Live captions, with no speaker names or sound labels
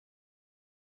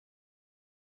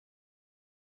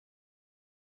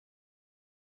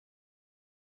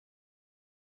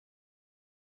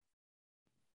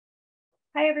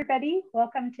Hi, everybody.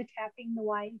 Welcome to Tapping the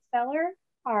Wine Cellar,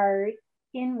 our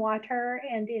in water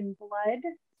and in blood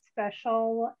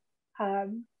special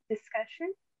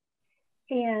discussion.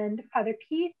 And Father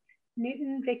Keith,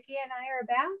 Newton, Vicky, and I are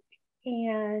back,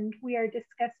 and we are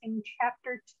discussing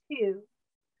chapter 2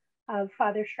 of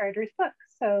Father Schreider's book.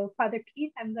 So, Father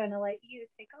Keith, I'm going to let you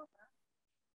take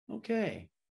over. Okay.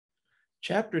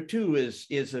 Chapter 2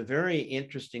 is a very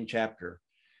interesting chapter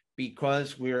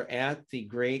because we're at the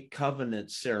great covenant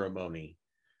ceremony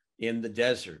in the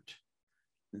desert.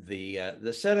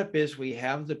 The setup is we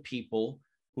have the people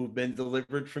who've been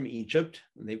delivered from Egypt,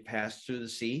 and they've passed through the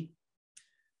sea,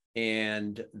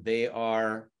 and they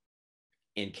are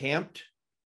encamped,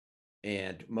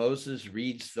 and Moses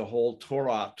reads the whole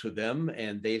Torah to them,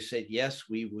 and they said, yes,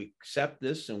 we accept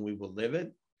this and we will live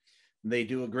it. And they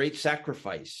do a great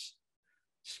sacrifice,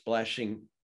 splashing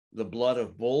the blood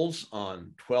of bulls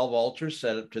on 12 altars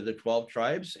set up to the 12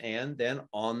 tribes and then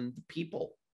on the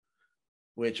people,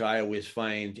 which I always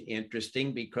find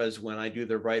interesting because when I do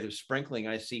the rite of sprinkling,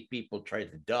 I see people try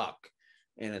to duck.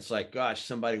 And it's like, gosh,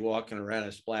 somebody walking around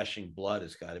and splashing blood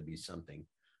has got to be something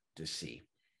to see.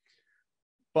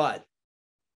 But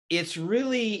it's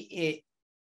really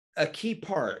a key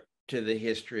part to the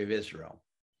history of Israel.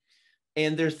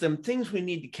 And there's some things we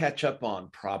need to catch up on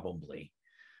probably,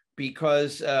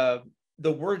 because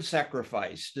the word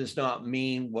sacrifice does not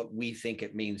mean what we think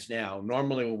it means now.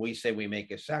 Normally, when we say we make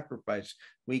a sacrifice,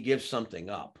 we give something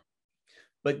up.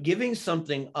 But giving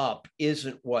something up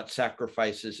isn't what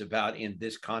sacrifice is about in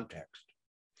this context.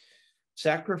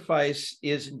 Sacrifice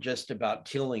isn't just about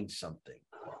killing something.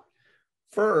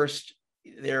 First,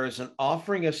 there is an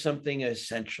offering of something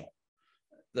essential,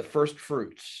 the first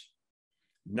fruits,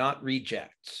 not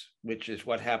rejects, which is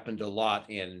what happened a lot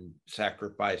in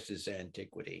sacrifices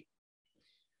antiquity.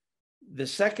 The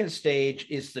second stage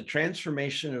is the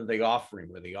transformation of the offering,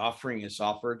 where the offering is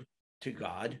offered to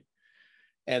God.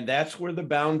 And that's where the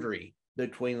boundary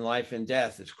between life and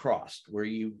death is crossed, where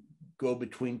you go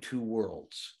between two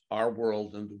worlds, our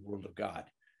world and the world of God.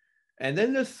 And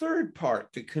then the third part,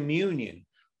 the communion,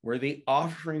 where the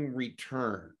offering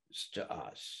returns to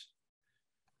us.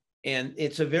 And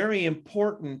it's a very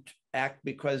important act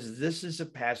because this is a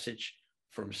passage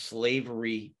from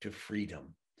slavery to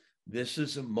freedom. This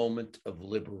is a moment of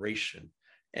liberation.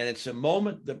 And it's a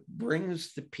moment that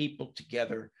brings the people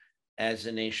together as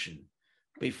a nation.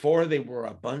 Before, they were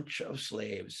a bunch of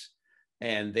slaves,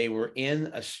 and they were in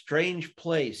a strange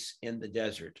place in the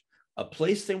desert, a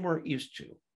place they weren't used to.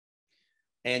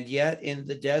 And yet in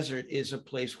the desert is a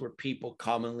place where people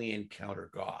commonly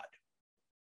encounter God.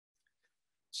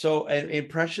 So in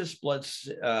precious blood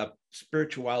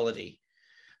spirituality,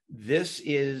 this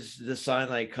is the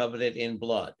Sinai covenant in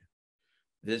blood.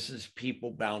 This is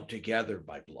people bound together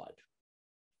by blood.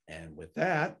 And with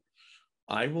that,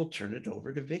 I will turn it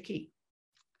over to Vicky.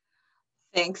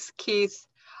 Thanks, Keith.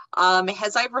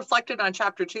 As I reflected on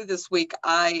chapter 2 this week,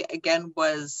 I again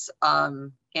was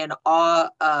in awe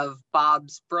of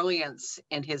Bob's brilliance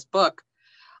in his book.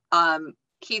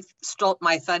 Keith stole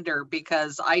my thunder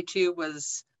because I too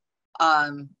was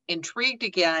intrigued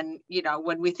again. You know,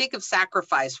 when we think of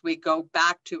sacrifice, we go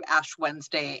back to Ash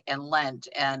Wednesday and Lent,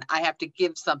 and I have to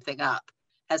give something up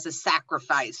as a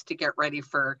sacrifice to get ready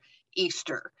for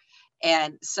Easter.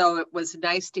 And so it was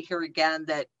nice to hear again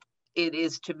that it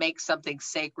is to make something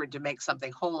sacred, to make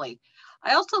something holy.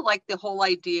 I also like the whole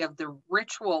idea of the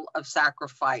ritual of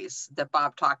sacrifice that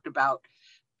Bob talked about,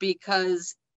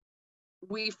 because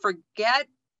we forget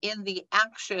in the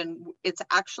action, it's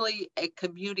actually a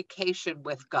communication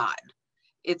with God.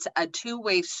 It's a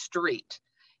two-way street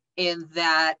in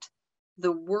that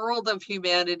the world of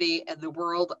humanity and the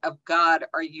world of God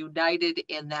are united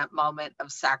in that moment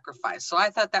of sacrifice. So I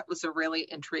thought that was a really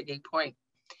intriguing point.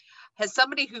 As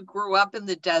somebody who grew up in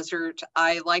the desert,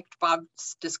 I liked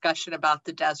Bob's discussion about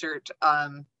the desert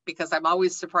because I'm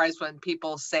always surprised when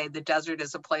people say the desert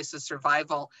is a place of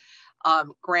survival.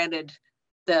 Granted,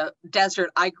 the desert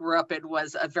I grew up in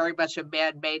was very much a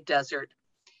man-made desert.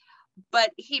 But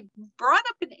he brought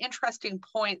up an interesting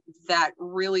point that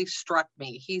really struck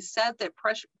me. He said that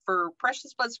for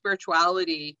precious blood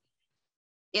spirituality,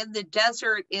 in the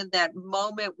desert, in that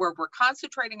moment where we're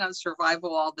concentrating on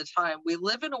survival all the time, we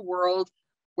live in a world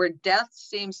where death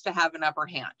seems to have an upper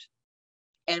hand.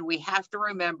 And we have to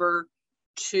remember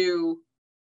to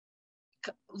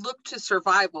look to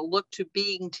survival, look to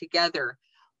being together.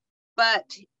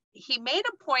 But he made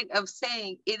a point of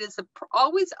saying it is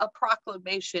always a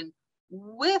proclamation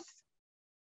with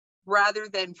rather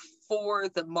than for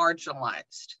the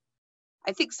marginalized.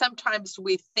 I think sometimes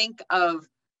we think of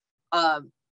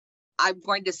I'm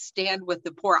going to stand with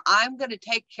the poor. I'm going to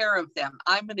take care of them.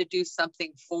 I'm going to do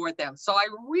something for them. So I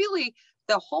really,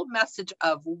 the whole message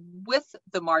of with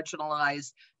the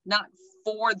marginalized, not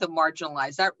for the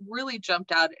marginalized, that really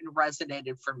jumped out and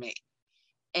resonated for me.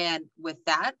 And with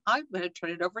that, I'm going to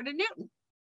turn it over to Newton.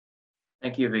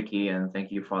 Thank you, Vicky, and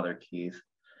thank you, Father Keith.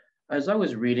 As I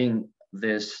was reading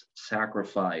this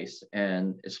sacrifice,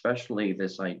 and especially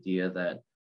this idea that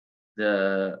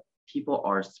the people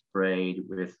are sprayed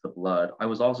with the blood, I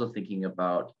was also thinking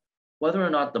about whether or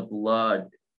not the blood,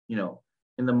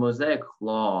 in the Mosaic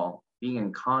law, being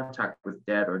in contact with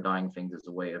dead or dying things is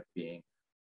a way of being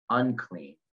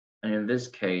unclean. And in this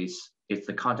case, it's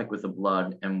the contact with the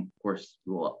blood, and of course,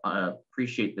 we'll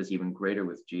appreciate this even greater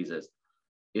with Jesus,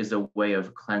 is a way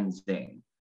of cleansing.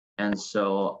 And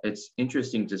so it's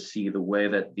interesting to see the way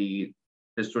that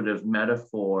this sort of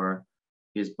metaphor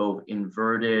is both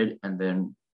inverted and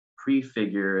then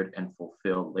prefigured and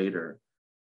fulfilled later,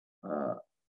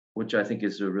 which I think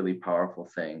is a really powerful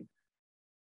thing.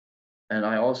 And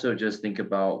I also just think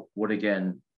about what,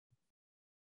 again,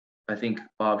 I think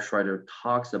Bob Schreiter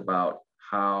talks about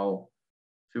how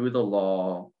through the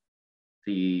law,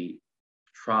 the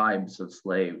tribes of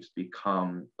slaves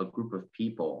become a group of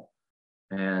people,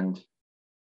 and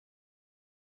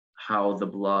how the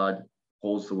blood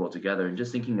holds the world together. And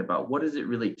just thinking about what does it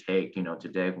really take,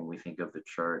 today when we think of the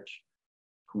church,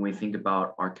 when we think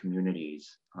about our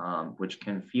communities, which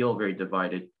can feel very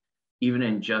divided, even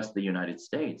in just the United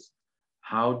States.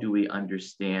 How do we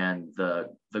understand the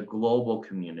global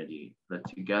community, the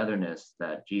togetherness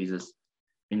that Jesus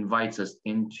invites us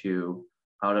into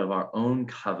out of our own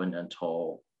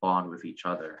covenantal bond with each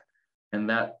other? And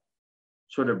that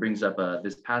sort of brings up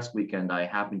this past weekend, I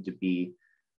happened to be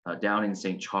down in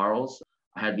St. Charles.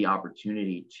 I had the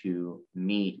opportunity to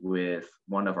meet with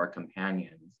one of our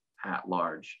companions, Pat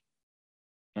Large.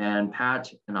 And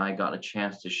Pat and I got a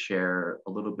chance to share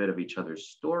a little bit of each other's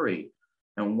story.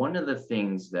 And one of the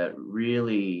things that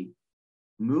really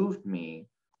moved me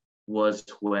was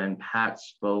when Pat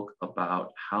spoke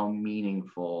about how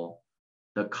meaningful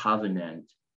the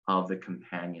covenant of the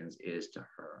companions is to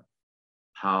her,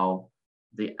 how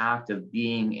the act of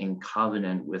being in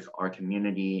covenant with our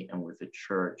community and with the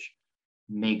church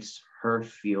makes her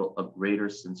feel a greater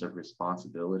sense of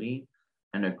responsibility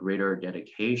and a greater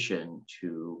dedication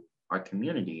to our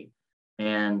community.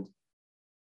 And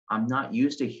I'm not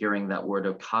used to hearing that word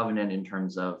of covenant in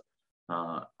terms of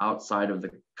outside of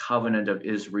the covenant of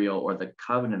Israel or the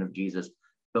covenant of Jesus.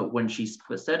 But when she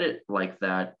said it like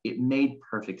that, it made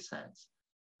perfect sense.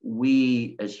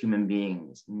 We as human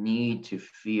beings need to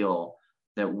feel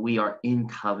that we are in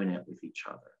covenant with each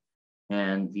other.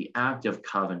 And the act of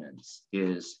covenants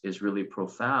is really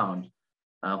profound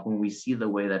when we see the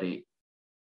way that it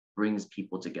brings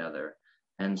people together.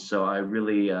 And so I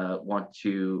really want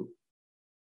to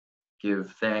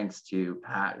give thanks to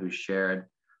Pat, who shared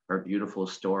her beautiful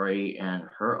story and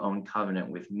her own covenant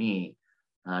with me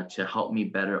to help me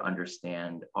better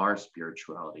understand our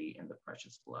spirituality in the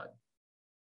precious blood.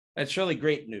 That's really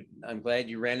great, Newton. I'm glad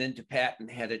you ran into Pat and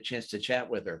had a chance to chat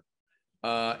with her.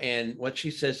 And what she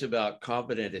says about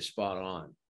covenant is spot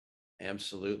on.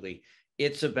 Absolutely.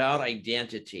 It's about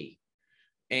identity.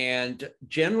 And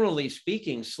generally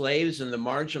speaking, slaves and the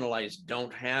marginalized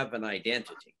don't have an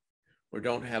identity or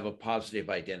don't have a positive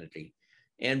identity.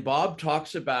 And Bob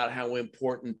talks about how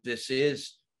important this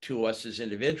is to us as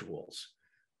individuals.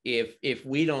 If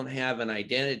we don't have an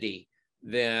identity,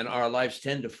 then our lives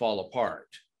tend to fall apart.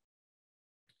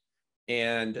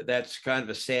 And that's kind of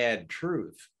a sad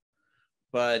truth.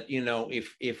 But,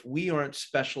 if we aren't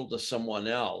special to someone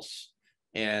else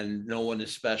and no one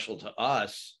is special to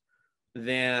us,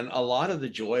 then a lot of the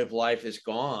joy of life is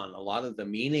gone. A lot of the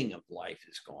meaning of life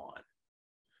is gone.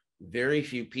 Very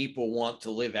few people want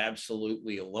to live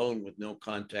absolutely alone with no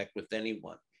contact with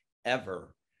anyone,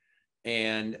 ever.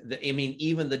 And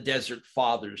even the Desert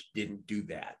Fathers didn't do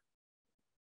that.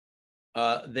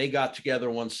 They got together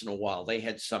once in a while. They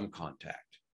had some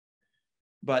contact.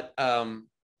 But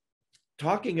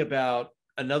talking about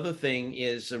another thing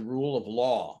is a rule of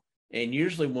law. And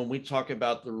usually when we talk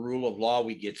about the rule of law,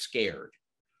 we get scared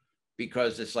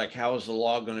because it's like, how is the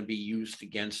law going to be used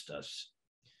against us?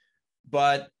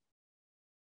 But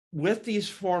with these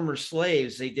former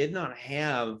slaves, they did not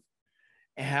have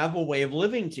a way of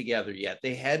living together yet.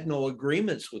 They had no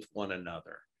agreements with one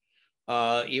another.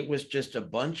 It was just a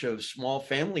bunch of small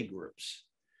family groups.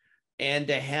 And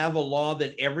to have a law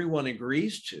that everyone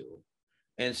agrees to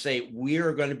and say, we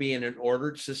are going to be in an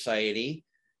ordered society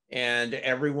and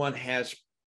everyone has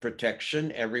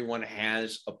protection, everyone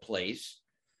has a place,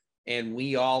 and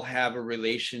we all have a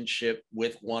relationship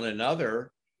with one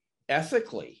another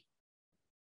ethically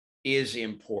is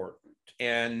important.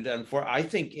 And I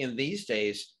think in these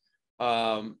days,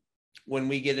 when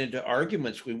we get into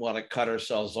arguments, we want to cut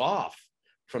ourselves off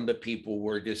from the people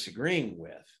we're disagreeing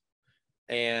with.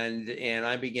 And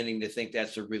I'm beginning to think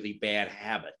that's a really bad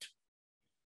habit.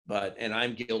 And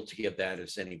I'm guilty of that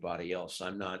as anybody else.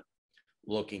 I'm not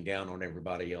looking down on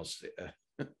everybody else.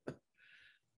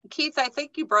 Keith, I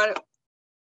think you brought up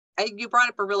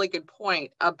a really good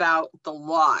point about the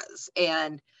laws.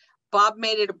 And Bob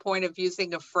made it a point of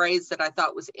using a phrase that I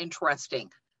thought was interesting: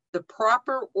 the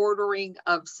proper ordering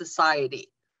of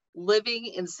society, living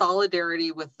in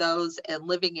solidarity with those and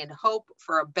living in hope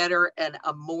for a better and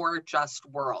a more just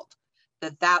world.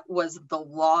 That was the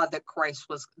law that Christ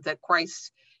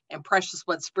and Precious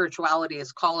Blood spirituality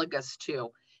is calling us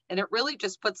to. And it really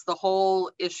just puts the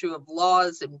whole issue of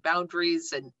laws and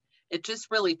boundaries, and it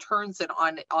just really turns it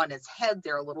on its head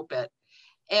there a little bit.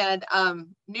 And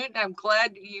Newton, I'm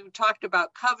glad you talked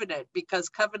about covenant, because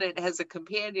covenant as a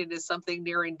companion is something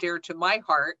near and dear to my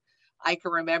heart. I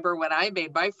can remember when I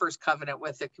made my first covenant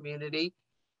with the community.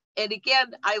 And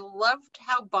again, I loved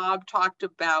how Bob talked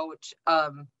about,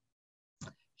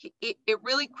 it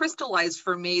really crystallized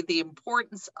for me the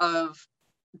importance of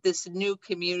this new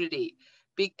community,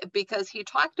 because he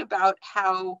talked about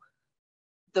how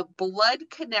the blood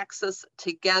connects us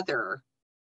together.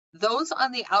 Those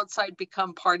on the outside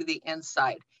become part of the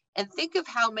inside. And think of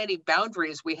how many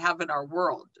boundaries we have in our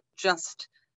world, just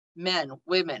men,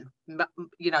 women,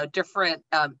 different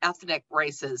ethnic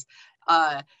races,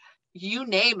 you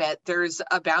name it, there's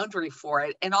a boundary for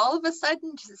it. And all of a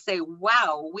sudden to say,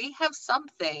 wow, we have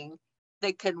something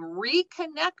that can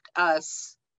reconnect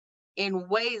us in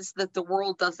ways that the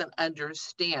world doesn't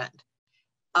understand.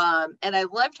 And I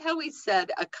loved how he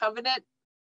said a covenant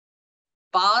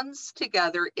bonds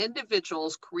together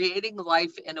individuals creating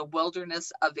life in a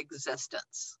wilderness of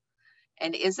existence.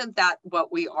 And isn't that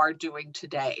what we are doing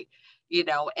today?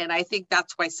 And I think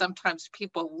that's why sometimes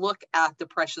people look at the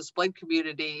Precious Blood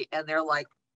community and they're like,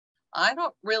 I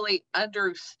don't really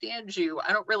understand you.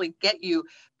 I don't really get you,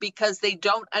 because they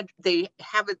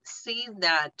haven't seen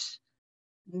that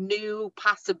new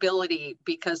possibility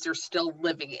because they're still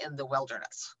living in the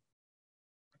wilderness.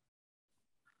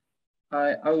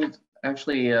 I would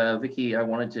actually, Vicky, I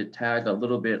wanted to tag a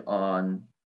little bit on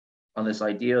this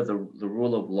idea of the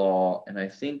rule of law. And I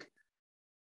think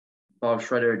Bob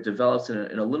Schrader develops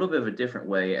it in a little bit of a different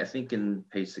way. I think in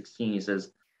page 16, he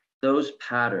says, those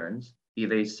patterns, be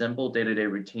they simple day-to-day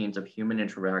routines of human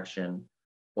interaction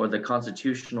or the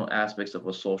constitutional aspects of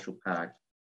a social pact,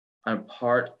 are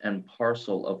part and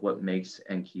parcel of what makes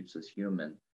and keeps us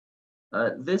human.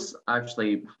 This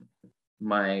actually,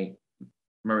 my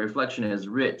reflection is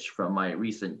rich from my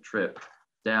recent trip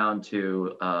down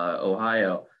to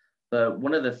Ohio. But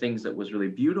one of the things that was really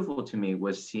beautiful to me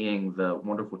was seeing the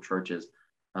wonderful churches,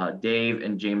 Dave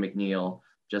and Jane McNeil,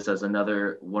 just as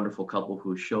another wonderful couple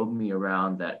who showed me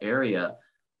around that area,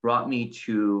 brought me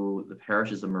to the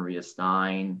parishes of Maria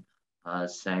Stein,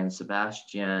 San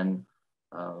Sebastian,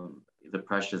 the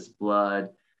Precious Blood.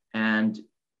 And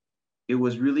it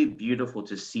was really beautiful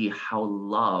to see how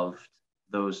loved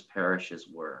those parishes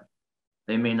were.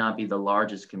 They may not be the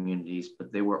largest communities,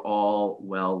 but they were all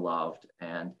well loved.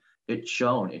 And it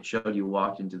showed. You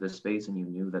walked into the space and you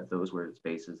knew that those were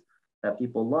spaces that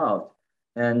people loved.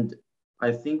 And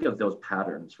I think of those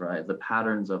patterns, right? The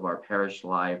patterns of our parish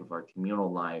life, of our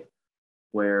communal life,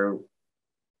 where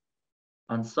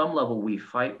on some level we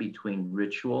fight between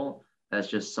ritual as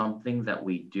just something that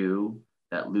we do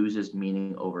that loses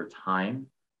meaning over time,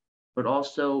 but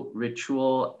also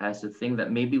ritual as a thing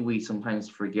that maybe we sometimes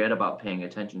forget about paying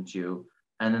attention to,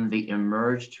 and then they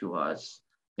emerge to us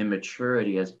in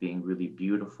maturity as being really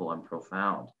beautiful and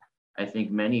profound. I think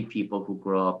many people who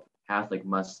grow up Catholic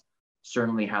must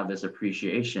certainly have this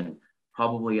appreciation.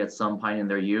 Probably at some point in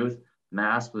their youth,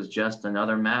 Mass was just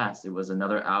another Mass. It was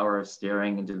another hour of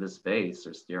staring into the space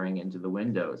or staring into the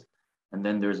windows. And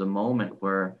then there's a moment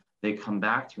where they come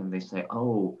back to and they say,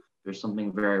 oh, there's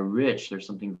something very rich, there's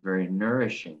something very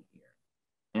nourishing here.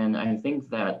 And I think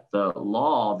that the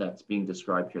law that's being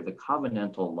described here, the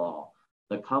covenantal law,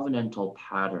 the covenantal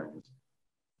patterns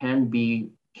can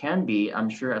be, I'm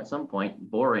sure at some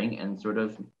point, boring and sort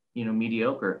of,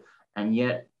 mediocre. And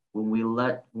yet when we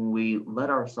let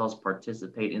ourselves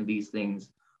participate in these things,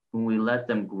 when we let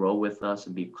them grow with us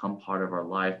and become part of our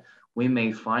life, we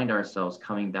may find ourselves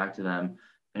coming back to them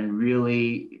and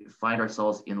really find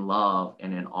ourselves in love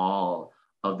and in awe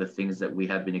of the things that we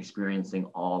have been experiencing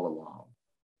all along.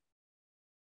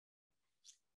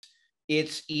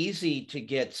 it's easy to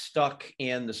get stuck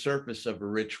in the surface of a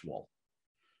ritual.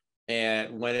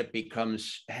 And when it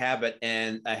becomes habit,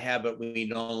 and a habit, we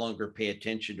no longer pay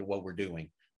attention to what we're doing.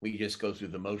 We just go through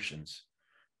the motions.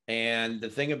 And the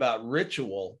thing about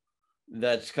ritual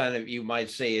that's kind of, you might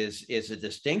say, is a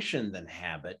distinction than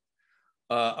habit.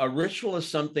 A ritual is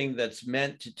something that's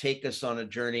meant to take us on a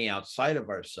journey outside of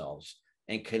ourselves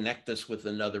and connect us with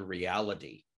another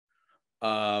reality.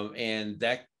 And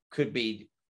that could be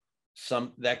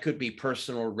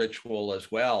personal ritual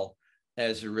as well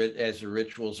as the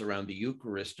rituals around the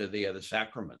Eucharist or the other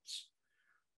sacraments.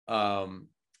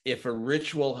 If a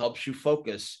ritual helps you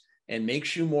focus and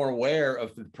makes you more aware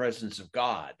of the presence of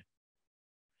God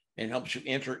and helps you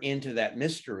enter into that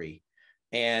mystery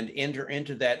and enter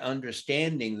into that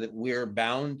understanding that we're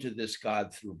bound to this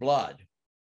God through blood,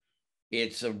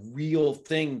 it's a real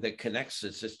thing that connects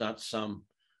us. It's not some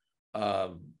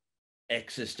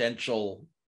existential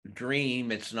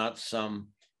dream. It's not some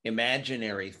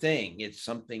imaginary thing. It's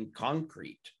something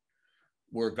concrete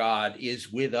where God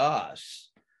is with us.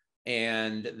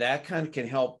 And that kind of can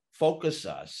help focus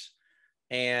us.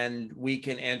 And we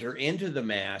can enter into the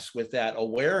Mass with that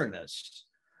awareness.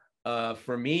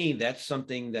 For me, that's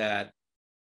something that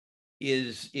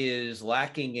is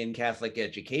lacking in Catholic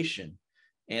education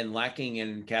and lacking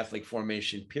in Catholic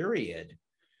formation, period,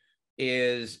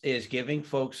 is giving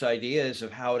folks ideas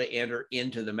of how to enter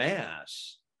into the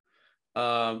Mass.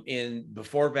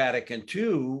 Before Vatican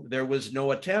II, there was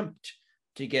no attempt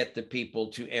to get the people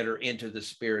to enter into the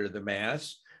spirit of the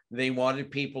Mass. They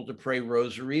wanted people to pray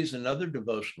rosaries and other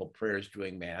devotional prayers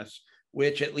during Mass,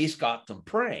 which at least got them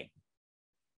praying.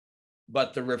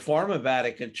 But the reform of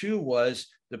Vatican II was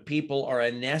the people are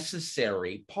a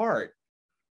necessary part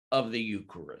of the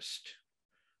Eucharist.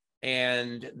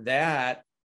 And that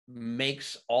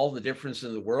makes all the difference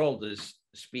in the world, as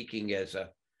speaking as a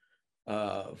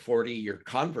 40-year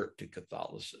convert to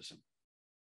Catholicism.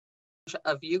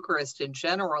 Of Eucharist in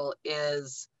general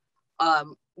is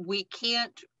we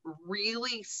can't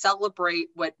really celebrate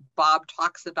what Bob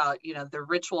talks about, the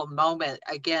ritual moment.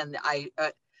 Again,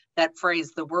 that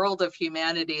phrase, the world of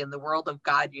humanity and the world of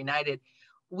God united.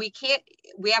 We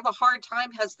have a hard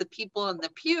time as the people in the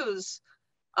pews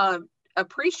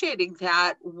appreciating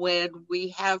that when we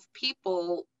have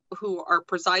people who are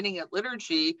presiding at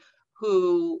liturgy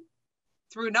who,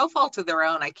 through no fault of their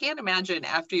own, I can't imagine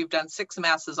after you've done 6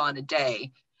 masses on a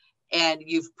day and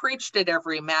you've preached at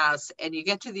every Mass and you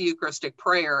get to the Eucharistic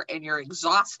prayer and you're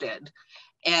exhausted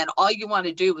and all you want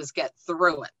to do is get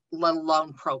through it, let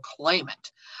alone proclaim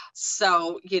it.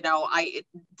 So,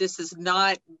 this is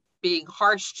not being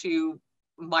harsh to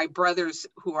my brothers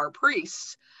who are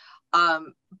priests.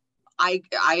 I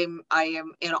am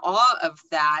in awe of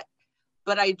that,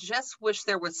 but I just wish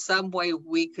there was some way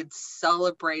we could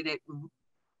celebrate it.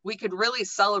 We could really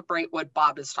celebrate what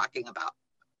Bob is talking about.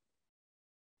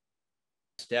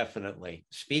 Definitely.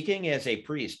 Speaking as a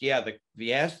priest, yeah,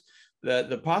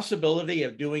 the possibility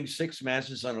of doing 6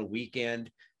 masses on a weekend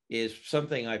is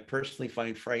something I personally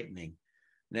find frightening.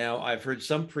 Now, I've heard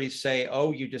some priests say,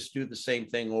 oh, you just do the same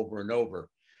thing over and over.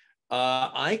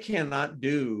 I cannot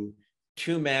do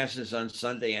 2 masses on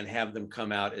Sunday and have them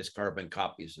come out as carbon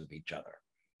copies of each other.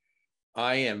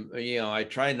 I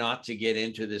try not to get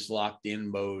into this locked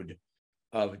in mode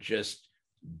of just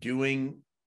doing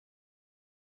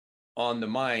on the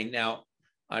mind. Now,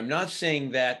 I'm not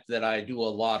saying that I do a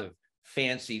lot of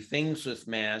fancy things with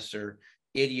Mass or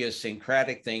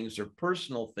idiosyncratic things or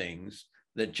personal things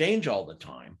that change all the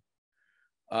time.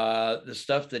 The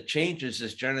stuff that changes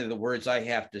is generally the words I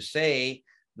have to say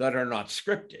that are not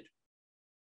scripted.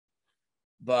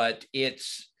 But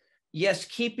it's, yes,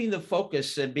 keeping the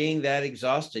focus and being that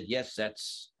exhausted. Yes,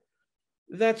 that's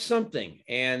something.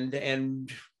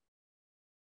 And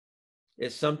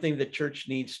it's something the church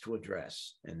needs to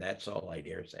address. And that's all I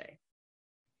dare say.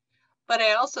 But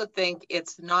I also think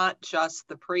it's not just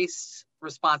the priest's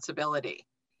responsibility.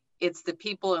 It's the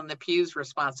people in the pews'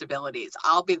 responsibilities.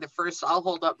 I'll be the first, I'll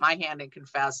hold up my hand and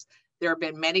confess. There have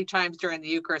been many times during the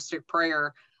Eucharistic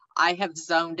prayer, I have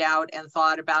zoned out and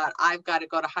thought about, I've got to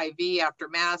go to High V after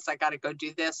Mass. I got to go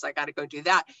do this. I got to go do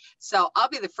that. So I'll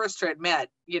be the first to admit,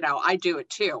 I do it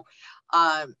too.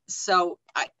 So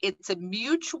it's a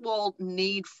mutual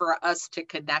need for us to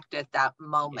connect at that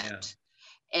moment.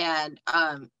 Yeah.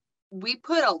 And we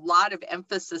put a lot of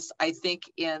emphasis, I think,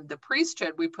 in the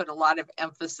priesthood, we put a lot of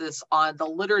emphasis on the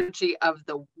liturgy of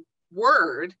the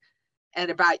word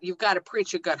and about you've got to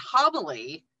preach a good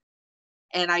homily.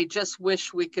 And I just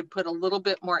wish we could put a little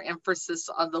bit more emphasis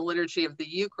on the liturgy of the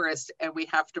Eucharist, and we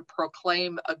have to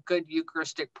proclaim a good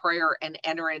Eucharistic prayer and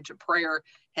enter into prayer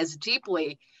as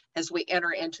deeply as we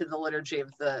enter into the liturgy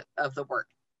of the Word.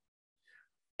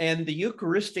 And the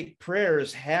Eucharistic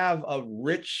prayers have a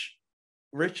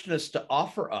richness to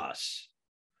offer us.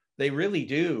 They really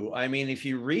do. I mean, if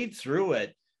you read through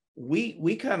it,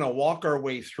 we kind of walk our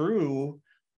way through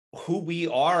who we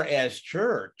are as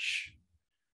church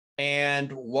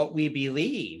and what we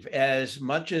believe, as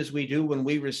much as we do when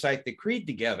we recite the creed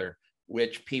together,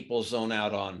 which people zone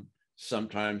out on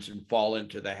sometimes and fall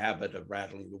into the habit of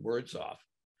rattling the words off.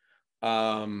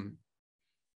 I'm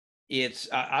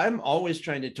always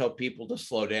trying to tell people to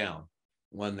slow down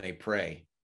when they pray.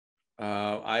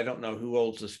 I don't know who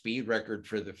holds the speed record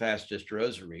for the fastest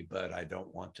rosary, but I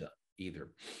don't want to either.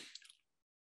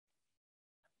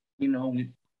 You know,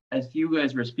 as you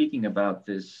guys were speaking about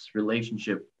this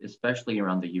relationship, especially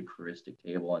around the Eucharistic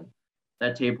table, and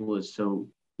that table is so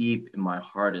deep in my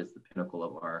heart as the pinnacle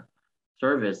of our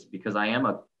service, because I am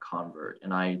a convert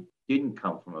and I didn't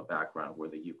come from a background where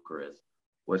the Eucharist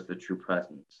was the true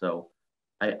presence. So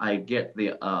I get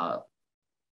the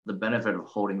benefit of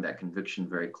holding that conviction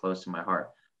very close to my heart,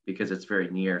 because it's very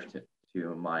near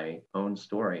to my own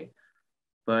story.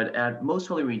 But at Most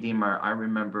Holy Redeemer, I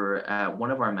remember at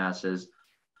one of our masses,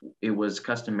 it was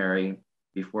customary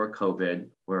before COVID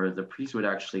where the priest would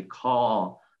actually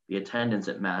call the attendants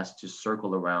at Mass to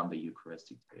circle around the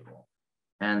Eucharistic table.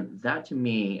 And that, to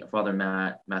me, Father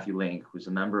Matthew Link, who's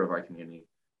a member of our community,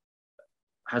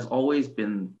 has always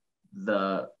been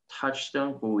the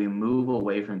touchstone where we move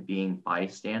away from being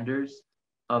bystanders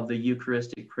of the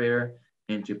Eucharistic prayer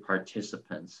into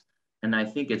participants. And I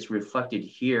think it's reflected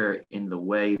here in the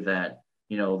way that,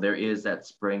 you know, there is that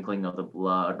sprinkling of the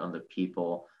blood on the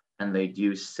people, and they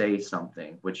do say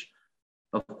something, which,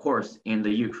 of course, in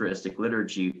the Eucharistic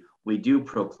liturgy, we do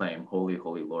proclaim, Holy,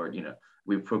 Holy Lord, you know,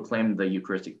 we proclaim the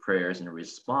Eucharistic prayers in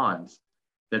response.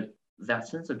 But that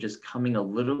sense of just coming a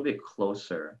little bit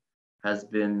closer has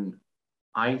been,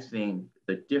 I think,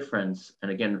 the difference.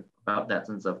 And again, about that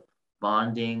sense of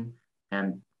bonding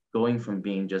and going from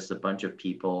being just a bunch of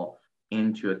people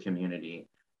into a community.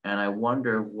 And I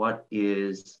wonder what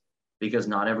is, because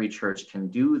not every church can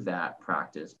do that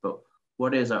practice, but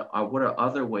what are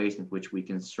other ways in which we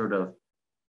can sort of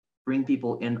bring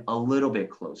people in a little bit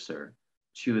closer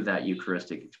to that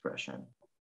Eucharistic expression?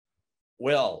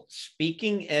 Well,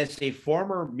 speaking as a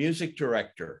former music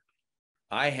director,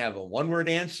 I have a one-word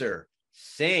answer: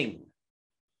 sing.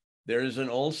 There's an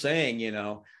old saying, you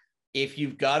know, if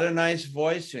you've got a nice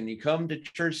voice and you come to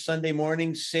church Sunday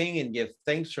morning, sing and give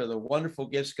thanks for the wonderful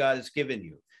gifts God has given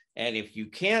you. And if you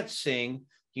can't sing,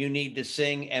 you need to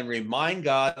sing and remind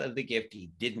God of the gift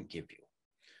he didn't give you.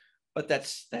 But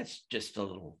that's just a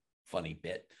little funny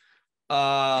bit.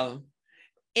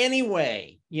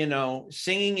 Anyway, you know,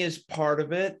 singing is part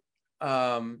of it.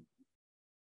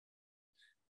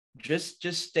 Just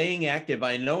staying active.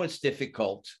 I know it's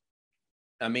difficult.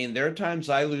 I mean, there are times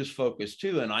I lose focus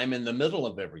too, and I'm in the middle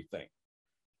of everything.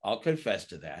 I'll confess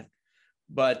to that.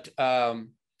 But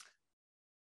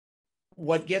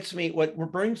what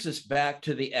brings us back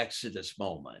to the Exodus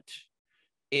moment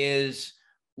is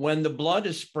when the blood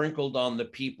is sprinkled on the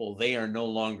people, they are no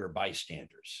longer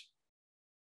bystanders.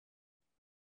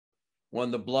 When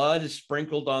the blood is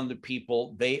sprinkled on the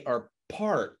people, they are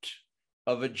part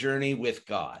of a journey with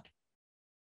God.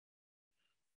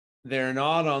 They're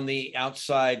not on the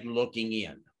outside looking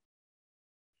in,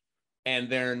 and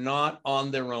they're not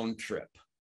on their own trip.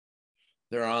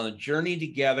 They're on a journey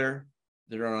together.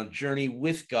 They're on a journey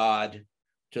with God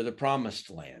to the promised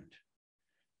land.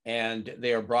 And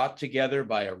they are brought together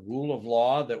by a rule of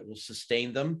law that will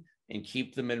sustain them and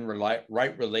keep them in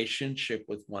right relationship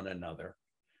with one another.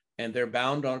 And they're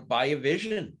bound by a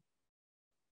vision.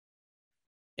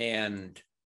 And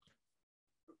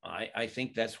I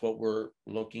think that's what we're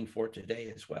looking for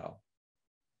today as well.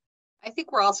 I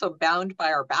think we're also bound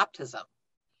by our baptism.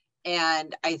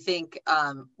 And I think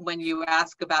when you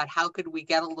ask about how could we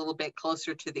get a little bit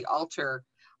closer to the altar,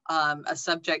 a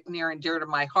subject near and dear to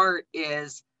my heart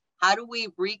is, how do we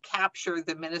recapture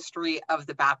the ministry of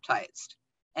the baptized?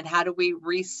 And how do we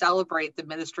re-celebrate the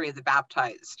ministry of the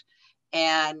baptized?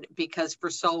 And because for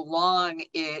so long,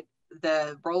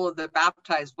 the role of the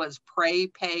baptized was pray,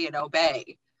 pay, and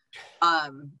obey.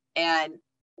 And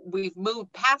we've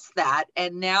moved past that,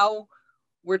 and now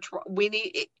we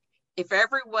need, if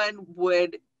everyone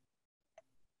would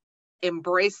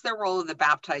embrace the role of the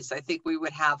baptized, I think we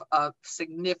would have a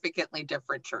significantly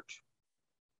different church.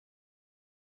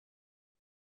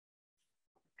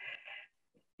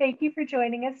 Thank you for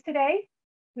joining us today.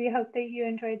 We hope that you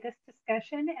enjoyed this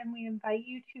discussion, and we invite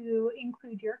you to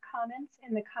include your comments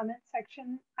in the comment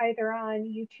section either on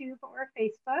YouTube or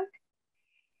Facebook.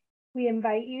 We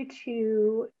invite you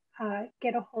to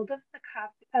get a hold of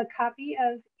a copy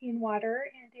of In Water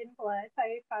and in Blood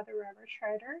by Father Robert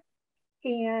Schroeder,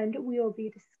 and we will be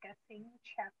discussing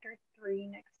chapter 3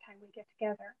 next time we get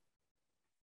together.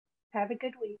 Have a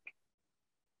good week.